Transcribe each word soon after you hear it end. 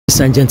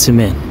Ladies and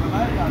gentlemen,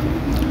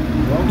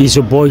 it's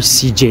your boy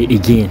CJ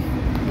again.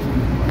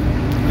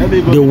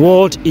 The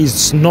world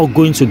is not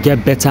going to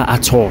get better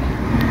at all.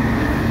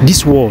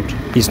 This world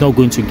is not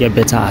going to get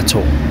better at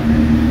all.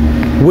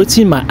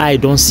 Waiting my eye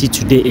don't see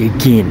today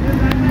again.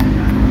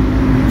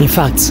 In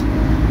fact,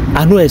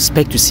 I no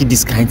expect to see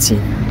this kind of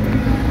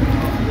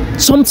thing.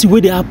 Something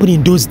where they happen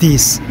in those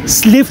days,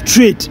 slave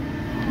trade.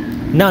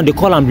 Now they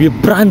call them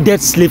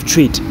rebranded slave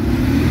trade.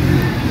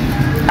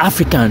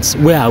 Africans,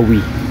 where are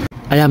we?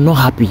 I am not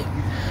happy.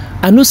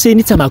 I know say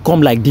anytime I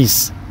come like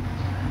this,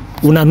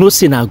 when I know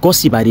say na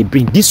gossip I dey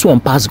bring, this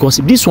one pass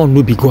gossip, this one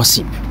no be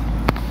gossip.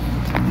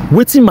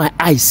 Waiting my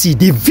eye see,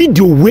 the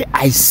video where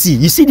I see,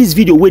 you see this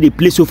video where they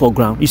play so for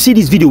ground, you see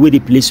this video where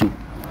they play so.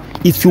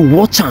 If you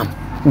watch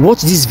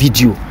this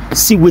video,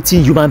 see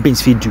wetin human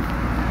beings fit do.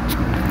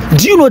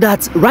 Do you know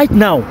that right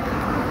now,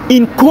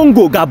 in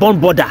Congo, Gabon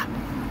border,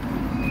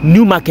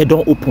 new market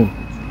don't open.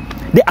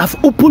 They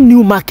have opened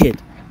new market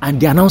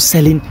and they are now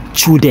selling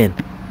children.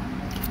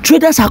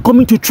 Traders are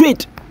coming to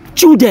trade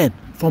children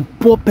from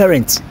poor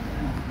parents.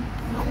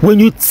 When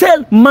you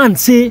tell man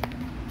say,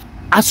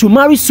 as you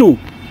marry so,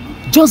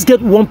 just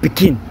get one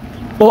pikin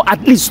or at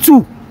least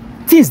two,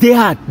 things they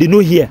had, they know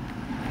here.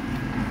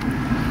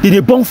 They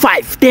born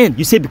 5, 10.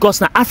 You say because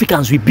now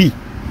Africans we be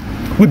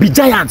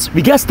giants,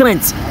 we get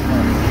strength.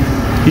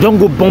 You don't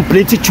go born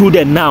plenty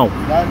children now.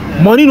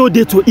 Money no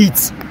day to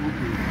eat.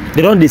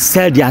 They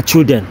sell their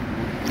children.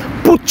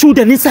 Put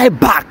children inside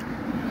bag.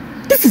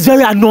 This is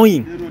very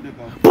annoying.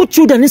 Put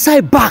children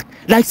inside bag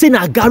like saying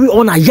a Gary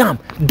on a yam.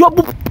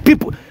 Double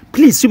people.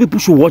 Please, you people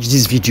should watch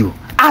this video.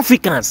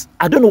 Africans,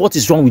 I don't know what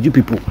is wrong with you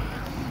people.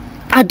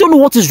 I don't know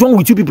what is wrong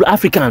with you people,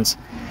 Africans.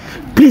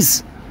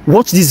 Please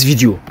watch this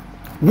video.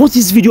 Watch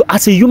this video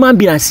as a human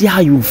being and see how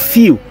you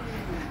feel.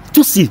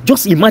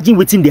 Just imagine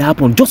waiting they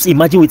happen. Just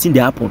imagine waiting they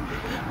happen.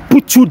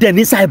 Put children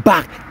inside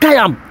bag. Tie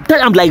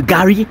them like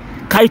Gary.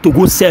 Carry to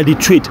go sell the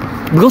trade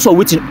because of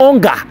waiting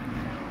hunger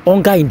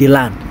in the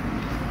land.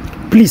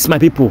 Please, my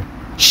people,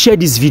 share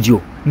this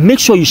video. Make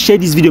sure you share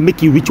this video,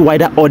 make it reach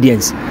wider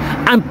audience.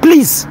 And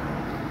please,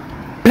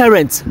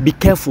 parents, be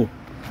careful.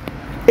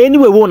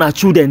 Anyway, we want our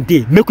children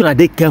dey, make una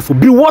dey careful.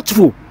 Be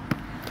watchful.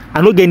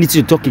 I don't get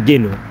anything to talk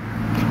again.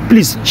 No.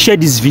 Please share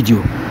this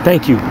video.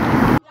 Thank you.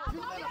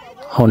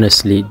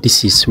 Honestly,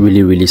 this is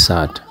really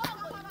sad.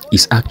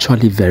 It's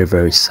actually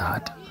very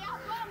sad.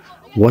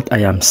 What I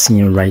am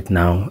seeing right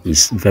now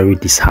is very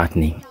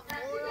disheartening.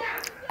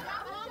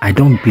 I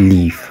don't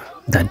believe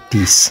that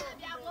this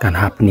can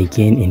happen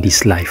again in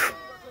this life.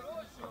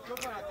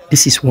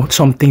 This is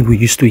something we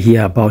used to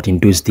hear about in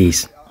those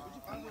days.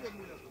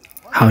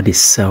 How they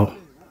sell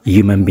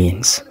human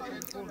beings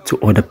to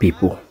other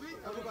people.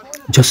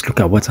 Just look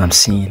at what I'm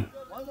seeing.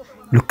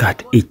 Look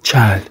at a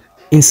child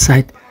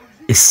inside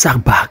a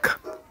sack bag.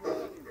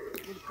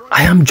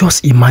 I am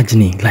just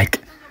imagining, like,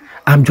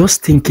 I'm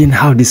just thinking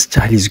how this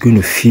child is going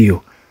to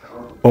feel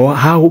or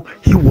how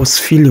he was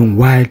feeling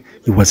while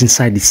he was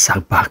inside the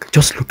sack bag.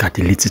 Just look at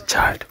the little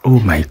child. Oh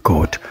my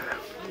God.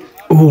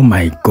 Oh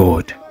my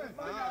God.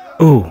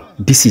 Oh,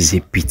 this is a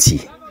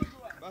pity.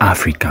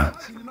 Africans.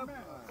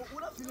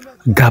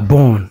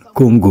 Gabon,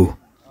 Congo.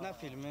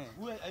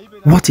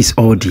 What is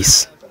all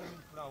this?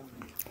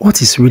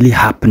 What is really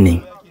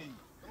happening?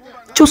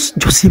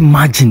 Just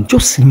imagine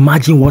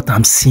what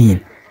I'm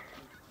seeing.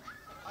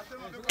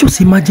 Just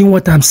imagine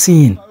what I'm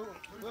seeing.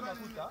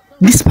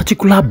 This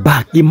particular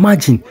bag,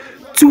 imagine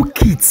 2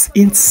 kids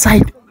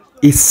inside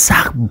a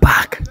sack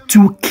bag.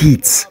 2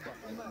 kids.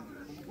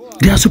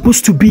 They are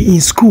supposed to be in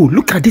school.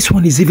 Look at this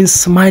one is even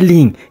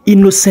smiling.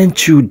 Innocent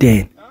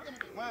children.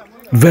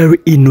 Very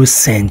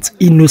innocent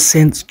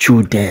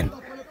children.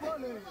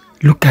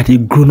 Look at a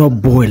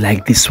grown-up boy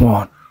like this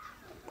one.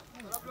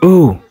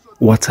 Oh,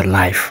 what a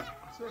life.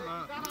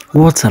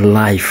 What a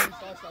life.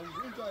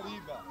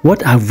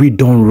 What have we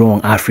done wrong,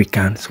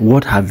 Africans?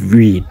 What have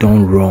we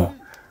done wrong?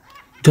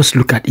 Just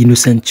look at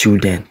innocent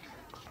children,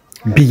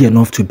 big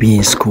enough to be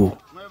in school.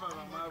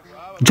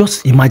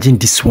 Just imagine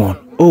this one.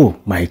 Oh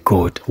my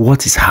God,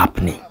 what is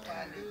happening?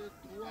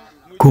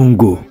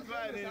 Congo,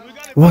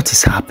 what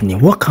is happening?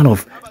 What kind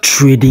of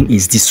trading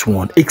is this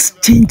one?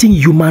 Exchanging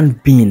human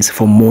beings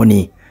for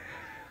money.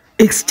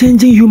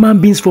 Exchanging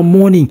human beings for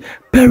money.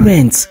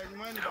 Parents,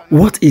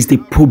 what is the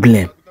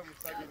problem?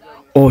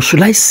 Or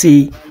should I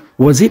say,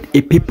 was it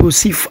a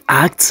purposive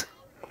act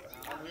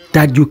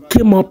that you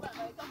came up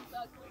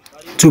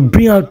to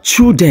bring out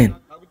children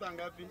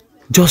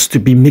just to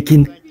be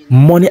making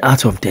money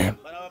out of them?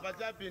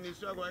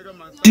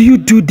 Do you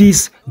do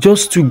this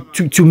just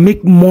to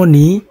make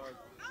money?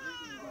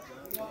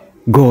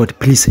 God,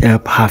 please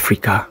help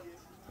Africa.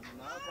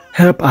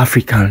 Help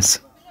Africans.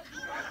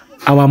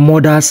 Our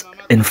mothers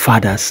and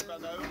fathers.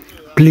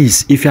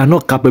 Please, if you are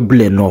not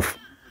capable enough,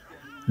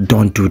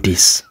 don't do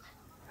this.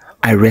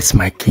 I rest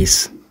my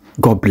case.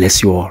 God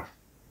bless you all.